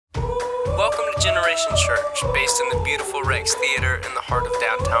Generation Church, based in the beautiful Rex Theater in the heart of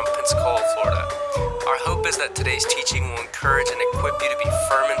downtown Pensacola, Florida. Our hope is that today's teaching will encourage and equip you to be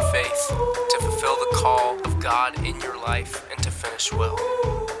firm in faith, to fulfill the call of God in your life, and to finish well.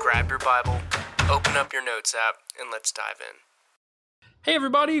 Grab your Bible, open up your notes app, and let's dive in. Hey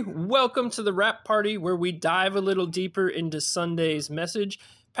everybody, welcome to the Rap Party, where we dive a little deeper into Sunday's message.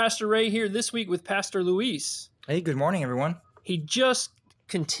 Pastor Ray here this week with Pastor Loïs. Hey, good morning, everyone. He just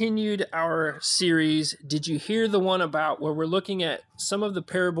continued our series, Did You Hear the One About, where we're looking at some of the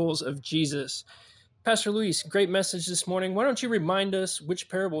parables of Jesus. Pastor Loïs, great message this morning. Why don't you remind us which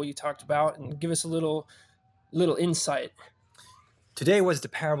parable you talked about and give us a little insight? Today was the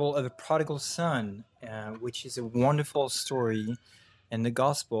parable of the prodigal son, which is a wonderful story in the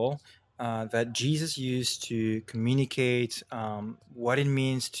gospel that Jesus used to communicate what it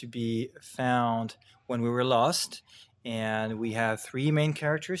means to be found when we were lost. And we have three main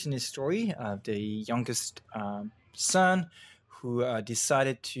characters in this story. The youngest son, who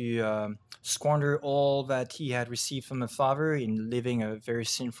decided to squander all that he had received from the father in living a very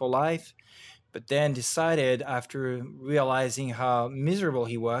sinful life, but then decided, after realizing how miserable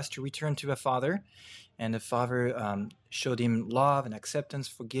he was, to return to the father. And the father showed him love and acceptance,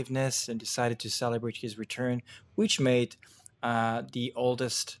 forgiveness, and decided to celebrate his return, which made the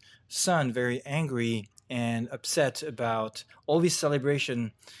oldest son very angry and upset about all this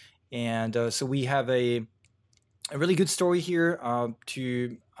celebration. And so we have a really good story here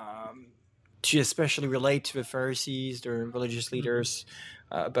to especially relate to the Pharisees, the religious leaders,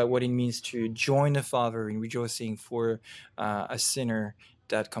 about what it means to join the Father in rejoicing for a sinner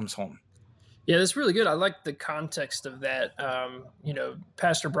that comes home. Yeah, that's really good. I like the context of that.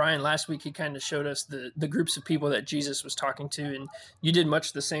 Pastor Brian, last week, he kind of showed us the groups of people that Jesus was talking to, and you did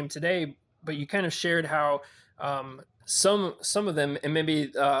much the same today, but you kind of shared how some of them, and maybe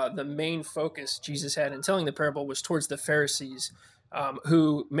the main focus Jesus had in telling the parable was towards the Pharisees,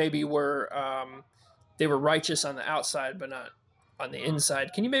 who maybe were righteous on the outside, but not on the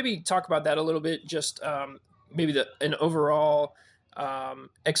inside. Can you maybe talk about that a little bit? Just maybe an overall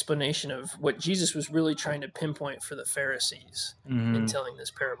explanation of what Jesus was really trying to pinpoint for the Pharisees in telling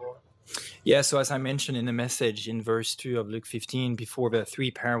this parable. Yeah, so as I mentioned in the message in verse 2 of Luke 15, before the three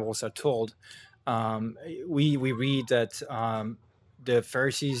parables are told, we read that the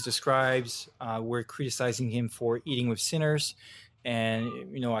Pharisees, the scribes, were criticizing him for eating with sinners and,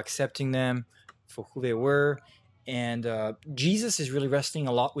 accepting them for who they were. And Jesus is really wrestling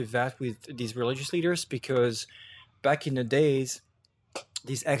a lot with that, with these religious leaders, because back in the days,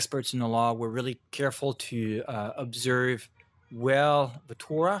 these experts in the law were really careful to observe well the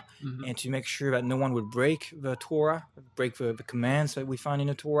Torah, and to make sure that no one would break the Torah, break the commands that we find in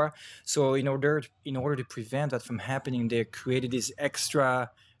the Torah. So in order to prevent that from happening, they created these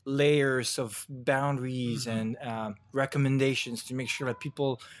extra layers of boundaries and recommendations to make sure that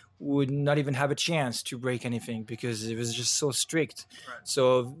people would not even have a chance to break anything, because it was just so strict. Right.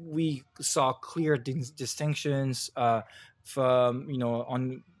 So we saw clear distinctions from,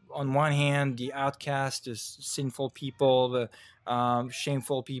 on one hand, the outcast, the sinful people, the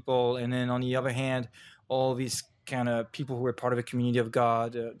shameful people, and then on the other hand, all these kind of people who were part of a community of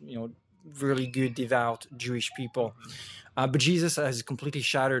God, really good, devout Jewish people. But Jesus has completely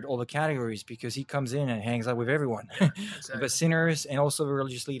shattered all the categories, because he comes in and hangs out with everyone, exactly. The sinners and also the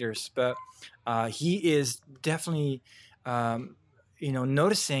religious leaders. But he is definitely,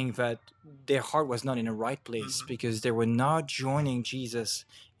 noticing that their heart was not in the right place, because they were not joining Jesus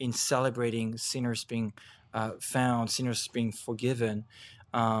in celebrating sinners being found, sinners being forgiven.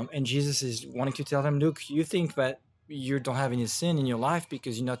 And Jesus is wanting to tell them, look, you think that you don't have any sin in your life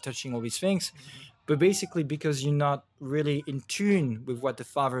because you're not touching all these things, but basically because you're not really in tune with what the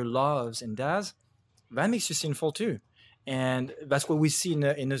Father loves and does, that makes you sinful too. And that's what we see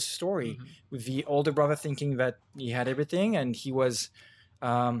in the story, with the older brother thinking that he had everything and he was,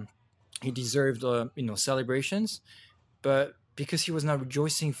 he deserved, celebrations, but because he was not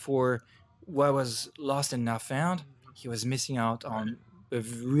rejoicing for what was lost and now found, he was missing out on a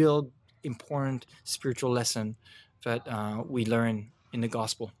real important spiritual lesson that we learn in the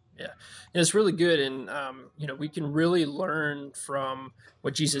gospel. Yeah, and it's really good, and we can really learn from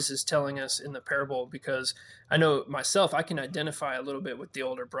what Jesus is telling us in the parable, because I know myself, I can identify a little bit with the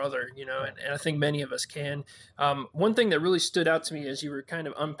older brother, and I think many of us can. One thing that really stood out to me as you were kind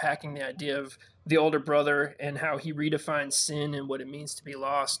of unpacking the idea of the older brother and how he redefines sin and what it means to be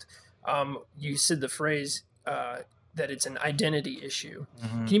lost, you said the phrase that it's an identity issue.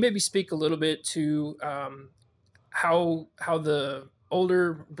 Can you maybe speak a little bit to how the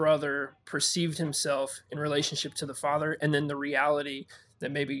older brother perceived himself in relationship to the father, and then the reality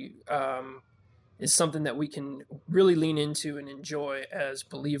that maybe is something that we can really lean into and enjoy as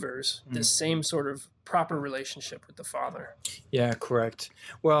believers, the same sort of proper relationship with the Father. Yeah, correct.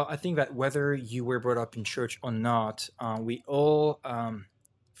 Well, I think that whether you were brought up in church or not, we all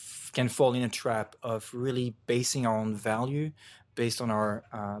can fall in a trap of really basing our own value based on our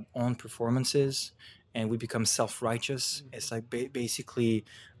own performances, and we become self-righteous. It's like basically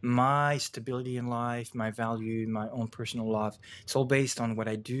my stability in life, my value, my own personal love. It's all based on what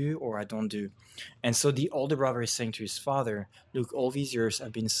I do or I don't do. And so the older brother is saying to his father, look, all these years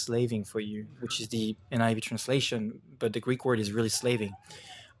I've been slaving for you, which is the NIV translation, but the Greek word is really slaving.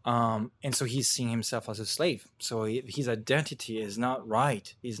 And so he's seeing himself as a slave. So his identity is not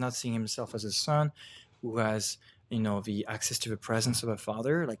right. He's not seeing himself as a son who has, the access to the presence of a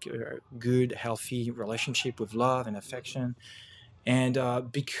father, like a good, healthy relationship with love and affection. And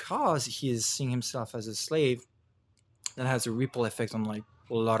because he is seeing himself as a slave, that has a ripple effect on like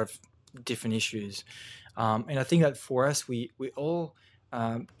a lot of different issues. And I think that for us, we all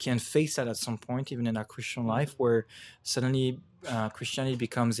can face that at some point, even in our Christian life, where suddenly Christianity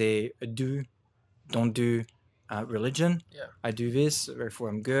becomes a do, don't do religion. Yeah. I do this, therefore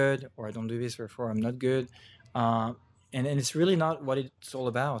I'm good, or I don't do this, therefore I'm not good. And it's really not what it's all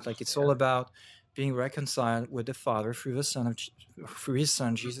about. Like it's all about being reconciled with the Father through his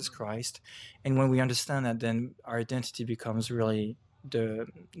Son Jesus Christ. And when we understand that, then our identity becomes really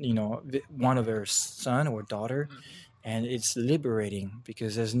one of our son or daughter. And it's liberating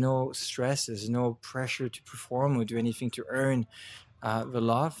because there's no stress, there's no pressure to perform or do anything to earn the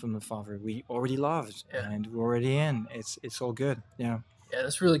love from the Father. We already loved and we're already in. It's all good. Yeah,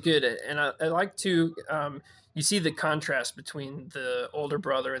 that's really good. And I like to you see the contrast between the older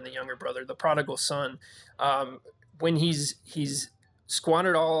brother and the younger brother, the prodigal son, when he's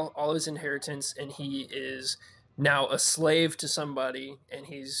squandered all his inheritance and he is now a slave to somebody, and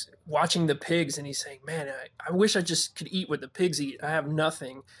he's watching the pigs and he's saying, man, I wish I just could eat what the pigs eat. I have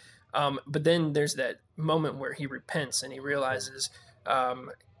nothing. But then there's that moment where he repents and he realizes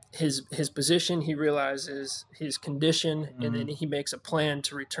his position, he realizes his condition, and then he makes a plan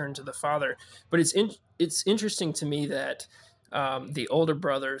to return to the Father. But it's interesting to me that the older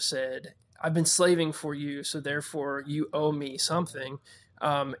brother said, I've been slaving for you, so therefore you owe me something.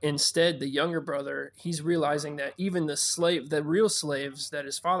 Instead, the younger brother, he's realizing that even the real slaves that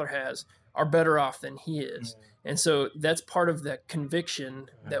his father has are better off than he is. And so that's part of that conviction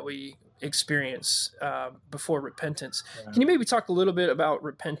that we experience before repentance. Can you maybe talk a little bit about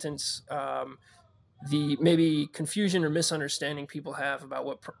repentance, the maybe confusion or misunderstanding people have about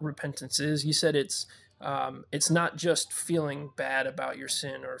what repentance is? You said it's not just feeling bad about your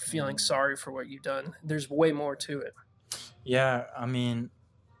sin or feeling sorry for what you've done. There's way more to it. Yeah, I mean,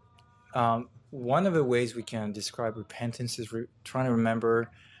 one of the ways we can describe repentance is trying to remember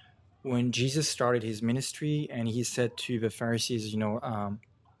when Jesus started his ministry and he said to the Pharisees,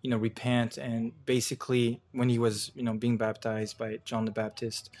 repent. And basically when he was, being baptized by John the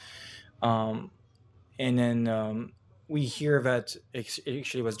Baptist, and then we hear that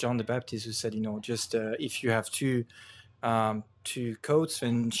actually it was John the Baptist who said, just if you have two coats,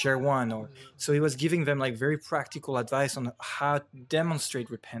 then share one. Or so he was giving them like very practical advice on how to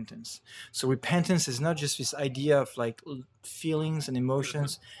demonstrate repentance. So repentance is not just this idea of like feelings and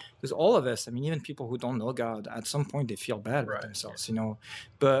emotions, because all of us, I mean, even people who don't know God, at some point they feel bad about themselves,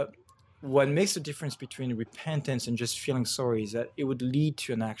 But what makes the difference between repentance and just feeling sorry is that it would lead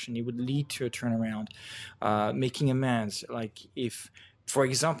to an action. It would lead to a turnaround, making amends. Like if, for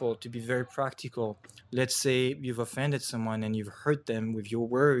example, to be very practical, let's say you've offended someone and you've hurt them with your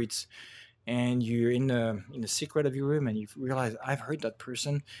words, and you're in the secret of your room and you realize, I've hurt that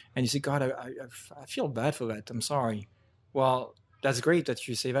person, and you say, God, I feel bad for that. I'm sorry. Well, that's great that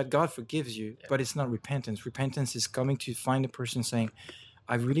you say that. God forgives you, but it's not repentance. Repentance is coming to find the person saying,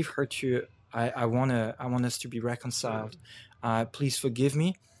 I really hurt you. I want us to be reconciled. Please forgive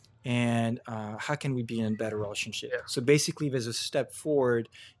me. And how can we be in a better relationship? So basically, there's a step forward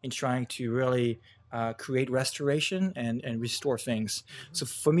in trying to really create restoration and restore things. So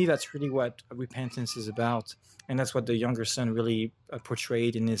for me, that's really what repentance is about. And that's what the younger son really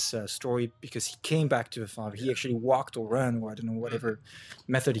portrayed in this story, because he came back to the Father. He actually walked or ran, or I don't know, whatever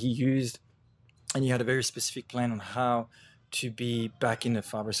method he used. And he had a very specific plan on how to be back in the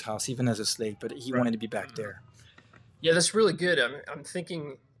Father's house, even as a slave, but he wanted to be back there. Yeah, that's really good. I'm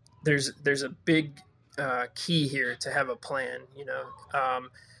thinking there's a big key here to have a plan.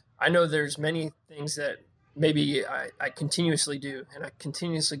 I know there's many things that maybe I continuously do, and I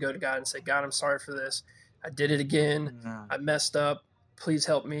continuously go to God and say, God, I'm sorry for this. I did it again. I messed up. Please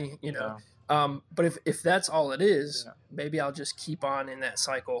help me. But if that's all it is, maybe I'll just keep on in that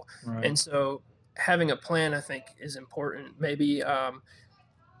cycle. And so having a plan, I think, is important. Maybe,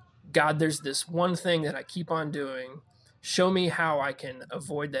 God, there's this one thing that I keep on doing. Show me how I can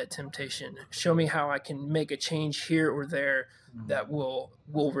avoid that temptation. Show me how I can make a change here or there that will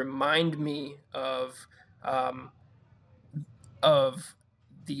remind me um, of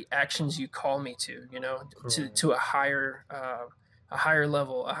the actions you call me to, to a higher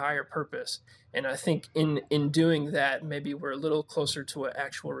level, a higher purpose. And I think in doing that, maybe we're a little closer to what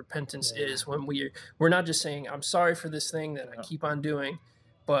actual repentance is, when we're not just saying, I'm sorry for this thing that I keep on doing,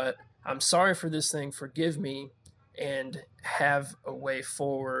 but I'm sorry for this thing, forgive me, and have a way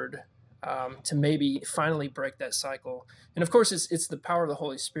forward to maybe finally break that cycle. And of course, it's the power of the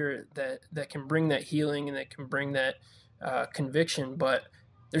Holy Spirit that can bring that healing and that can bring that conviction. But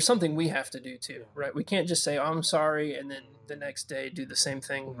there's something we have to do too, right? We can't just say, oh, I'm sorry, and then the next day do the same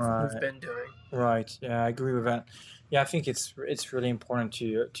thing we've been doing. Right. Yeah, I agree with that. Yeah, I think it's really important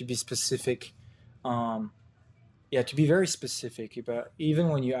to be specific. To be very specific about, even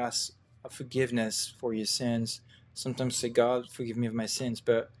when you ask forgiveness for your sins, sometimes say, God, forgive me of my sins,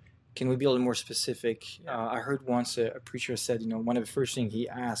 but can we be a little more specific? I heard once a preacher said, one of the first things he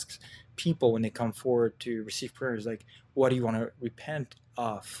asks people when they come forward to receive prayer is like, what do you want to repent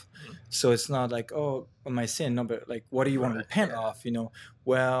of? So it's not like, oh, my sin, no, but like, what do you want to repent of?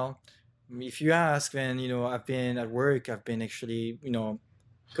 Well, if you ask, then, I've been at work, I've been actually,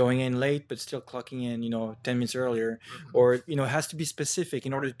 going in late, but still clocking in, 10 minutes earlier, or, it has to be specific.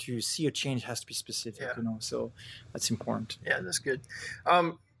 In order to see a change, it has to be specific, so that's important. Yeah, that's good.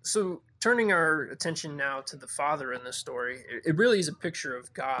 So turning our attention now to the Father in this story, it really is a picture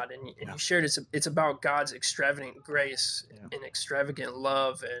of God, and you shared it's about God's extravagant grace and extravagant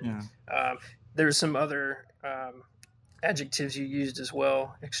love, and there's some other adjectives you used as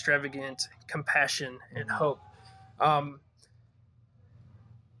well: extravagant, compassion, and hope.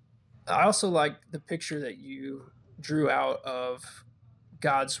 I also like the picture that you drew out of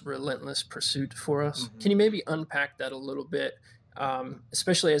God's relentless pursuit for us. Can you maybe unpack that a little bit,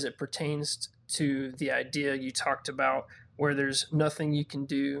 especially as it pertains to the idea you talked about, where there's nothing you can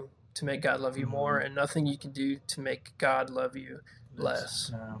do to make God love you more, and nothing you can do to make God love you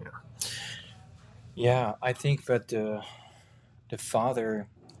less? Yeah, I think that the Father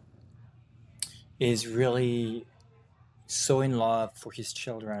is really so in love for his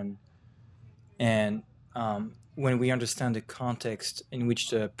children. And when we understand the context in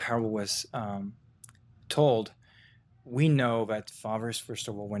which the parable was told, we know that fathers, first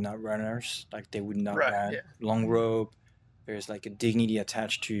of all, were not runners. Like, they would not run long rope. There's like a dignity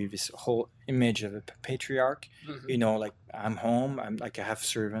attached to this whole image of a patriarch. Like, I'm home, I have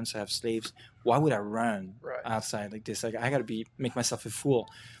servants, I have slaves. Why would I run outside like this? Like, I gotta make myself a fool.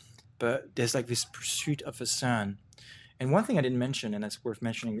 But there's like this pursuit of a son. And one thing I didn't mention, and that's worth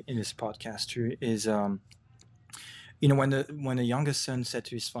mentioning in this podcast too, is when the youngest son said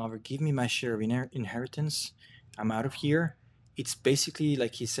to his father, "Give me my share of inheritance, I'm out of here." It's basically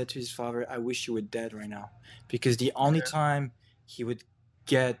like he said to his father, "I wish you were dead right now," because the only time you would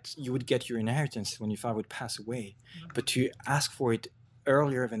get your inheritance when your father would pass away. But to ask for it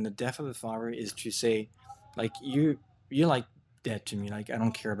earlier than the death of the father is to say, like, you're like dead to me, like, I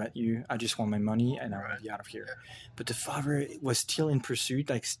don't care about you, I just want my money and I want to be out of here. But the father was still in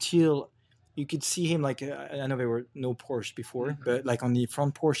pursuit, like, still you could see him, like, I know there were no Porsche before, but like on the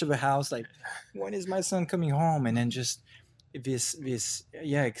front porch of the house, like, when is my son coming home? And then just this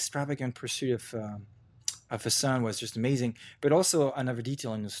extravagant pursuit of a son was just amazing. But also another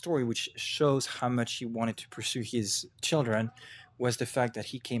detail in the story which shows how much he wanted to pursue his children was the fact that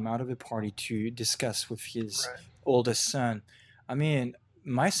he came out of the party to discuss with his oldest son. I mean,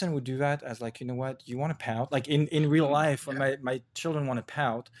 my son would do that as like, you know what, you want to pout? Like in real life, when my children want to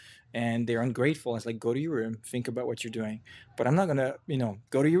pout and they're ungrateful, it's like, go to your room, think about what you're doing. But I'm not going to,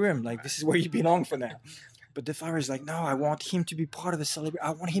 go to your room. Like, this is where you belong for now. But the father is like, no, I want him to be part of the celebration.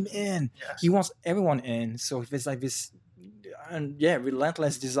 I want him in. Yes. He wants everyone in. So if it's like this,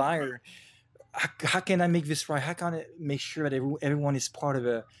 relentless desire, how can I make this right? How can I make sure that everyone is part of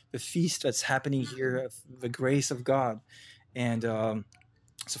the feast that's happening here, of the grace of God? And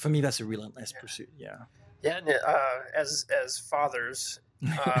so for me, that's a relentless pursuit. Yeah. And as fathers,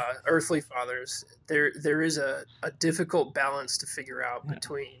 earthly fathers, there is a difficult balance to figure out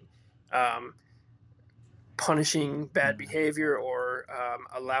between punishing bad behavior or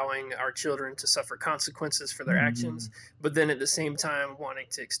allowing our children to suffer consequences for their actions, but then at the same time wanting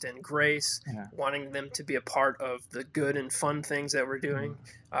to extend grace, wanting them to be a part of the good and fun things that we're doing.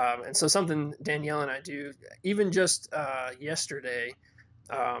 And so something Danielle and I do, even just yesterday,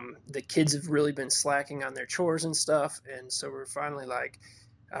 the kids have really been slacking on their chores and stuff. And so we're finally like,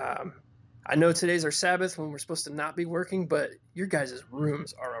 I know today's our Sabbath when we're supposed to not be working, but your guys'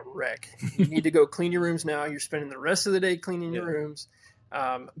 rooms are a wreck. You need to go clean your rooms now. You're spending the rest of the day cleaning your rooms.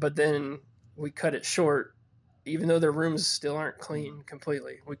 But then we cut it short, even though their rooms still aren't clean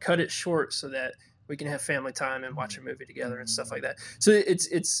completely. We cut it short so that we can have family time and watch a movie together and stuff like that. So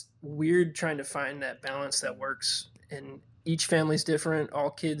it's weird trying to find that balance that works. And each family's different.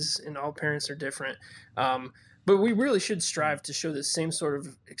 All kids and all parents are different. But we really should strive to show the same sort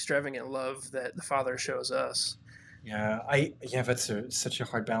of extravagant love that the Father shows us. That's such a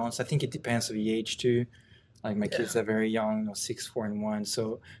hard balance. I think it depends on the age too. Like my kids are very young, 6, 4, and 1.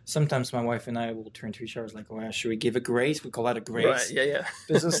 So sometimes my wife and I will turn to each other like, "Well, should we give a grace?" We call that a grace. Right. Yeah.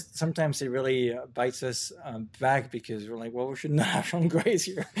 Because sometimes it really bites us back because we're like, "Well, we should not have shown grace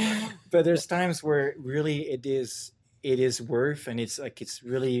here." But there's times where really it is worth, and it's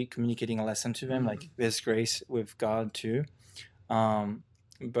really communicating a lesson to them, like this grace with God too. I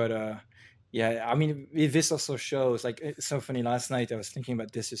mean, this also shows, like, it's so funny. Last night I was thinking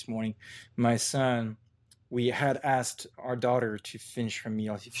about this morning. My son, we had asked our daughter to finish her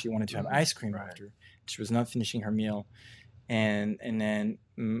meal if she wanted to have ice cream after. She was not finishing her meal, and then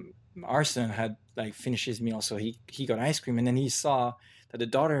our son had finished his meal, so he got ice cream, and then he saw that the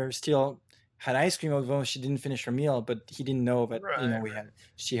daughter still had ice cream, although she didn't finish her meal. But he didn't know that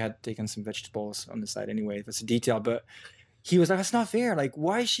she had taken some vegetables on the side anyway. That's a detail, but he was like, "That's not fair. Like,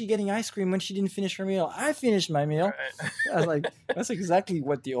 why is she getting ice cream when she didn't finish her meal? I finished my meal." Right. I was like, that's exactly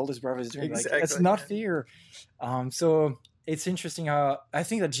what the oldest brother is doing. Exactly. Like, that's not fair. So it's interesting how I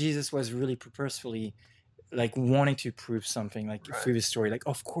think that Jesus was really purposefully wanting to prove something through the story.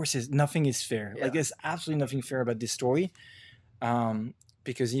 Of course, nothing is fair. Yeah. There's absolutely nothing fair about this story.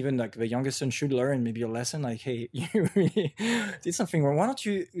 Because even the youngest son should learn maybe a lesson, hey, you really did something wrong. Why don't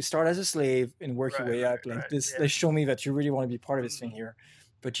you start as a slave and work your way up? Let's show me that you really want to be part of this thing here.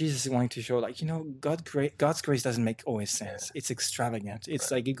 But Jesus is wanting to show, God's grace doesn't make always sense. Yeah. It's extravagant.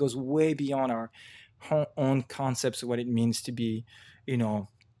 It's it goes way beyond our own concepts of what it means to be,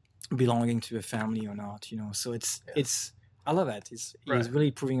 belonging to a family or not. So it's. I love that. He's really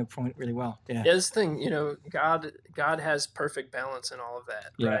proving a point really well. Yeah. This thing, God has perfect balance in all of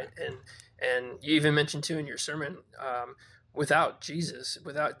that, right? And you even mentioned too in your sermon, without Jesus,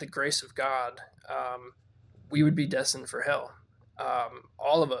 without the grace of God, we would be destined for hell.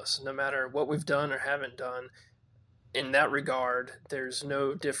 All of us, no matter what we've done or haven't done, in that regard, there's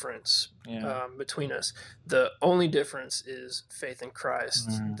no difference between us. The only difference is faith in Christ,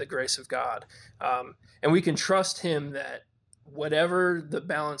 the grace of God, and we can trust Him that whatever the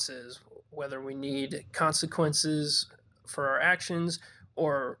balance is, whether we need consequences for our actions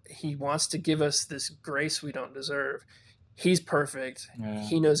or He wants to give us this grace we don't deserve, He's perfect. Yeah.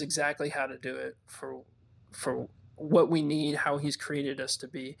 He knows exactly how to do it for what we need, how He's created us to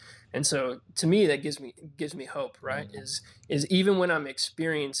be. And so to me, that gives me hope, right? Is even when I'm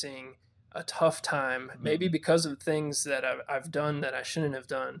experiencing a tough time, maybe because of things that I've done that I shouldn't have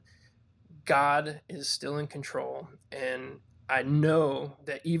done, God is still in control. And I know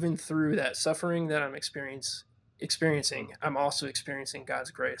that even through that suffering that I'm experiencing, I'm also experiencing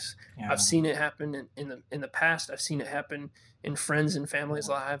God's grace. Yeah. I've seen it happen in the past. I've seen it happen in friends and families'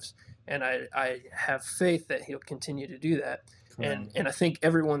 lives. And I have faith that He'll continue to do that. And I think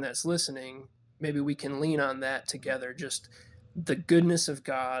everyone that's listening, maybe we can lean on that together, just the goodness of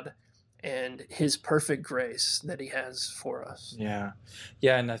God and His perfect grace that He has for us. Yeah.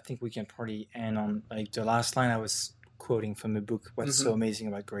 And I think we can probably end on the last line I was quoting from the book, What's So Amazing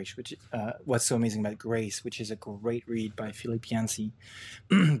About Grace, which is a great read by Philip Yancey.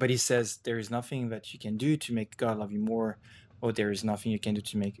 But he says, there is nothing that you can do to make God love you more, or there is nothing you can do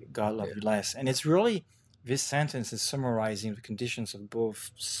to make God love you less. And it's really, this sentence is summarizing the conditions of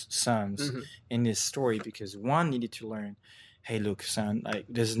both sons in this story, because one needed to learn, hey, look, son,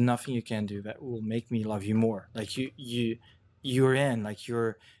 there's nothing you can do that will make me love you more. You're in,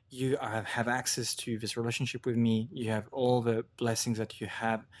 you have access to this relationship with me. You have all the blessings that you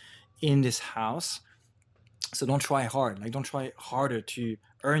have in this house. So don't try hard. Don't try harder to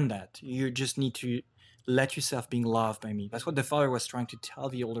earn that. You just need to let yourself being loved by me. That's what the father was trying to tell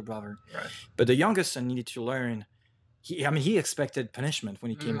the older brother. Right. But the youngest son needed to learn. He expected punishment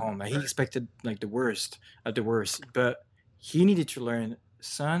when he came home. He expected the worst at the worst. But he needed to learn,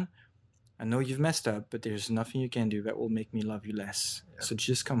 son, I know you've messed up, but there's nothing you can do that will make me love you less. Yeah. So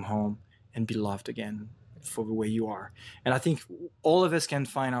just come home and be loved again for the way you are. And I think all of us can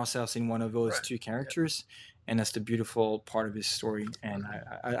find ourselves in one of those two characters. Yeah. And that's the beautiful part of this story. And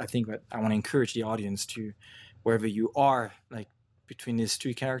I think that I want to encourage the audience to, wherever you are, between these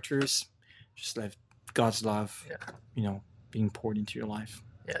two characters, just let God's love, being poured into your life.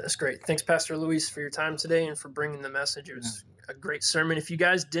 Yeah, that's great. Thanks, Pastor Loïs, for your time today and for bringing the message. It was a great sermon. If you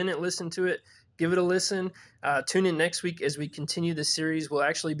guys didn't listen to it, give it a listen. Tune in next week as we continue the series. We'll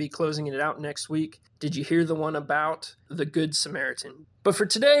actually be closing it out next week. Did you hear the one about the Good Samaritan? But for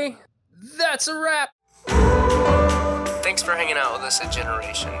today, that's a wrap. Thanks for hanging out with us at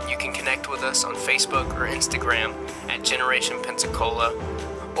Generation. You can connect with us on Facebook or Instagram at Generation Pensacola,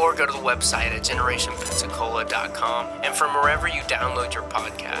 or go to the website at generationpensacola.com, and from wherever you download your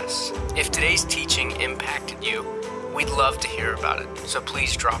podcasts. If today's teaching impacted you, we'd love to hear about it, so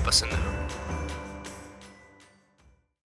please drop us a note.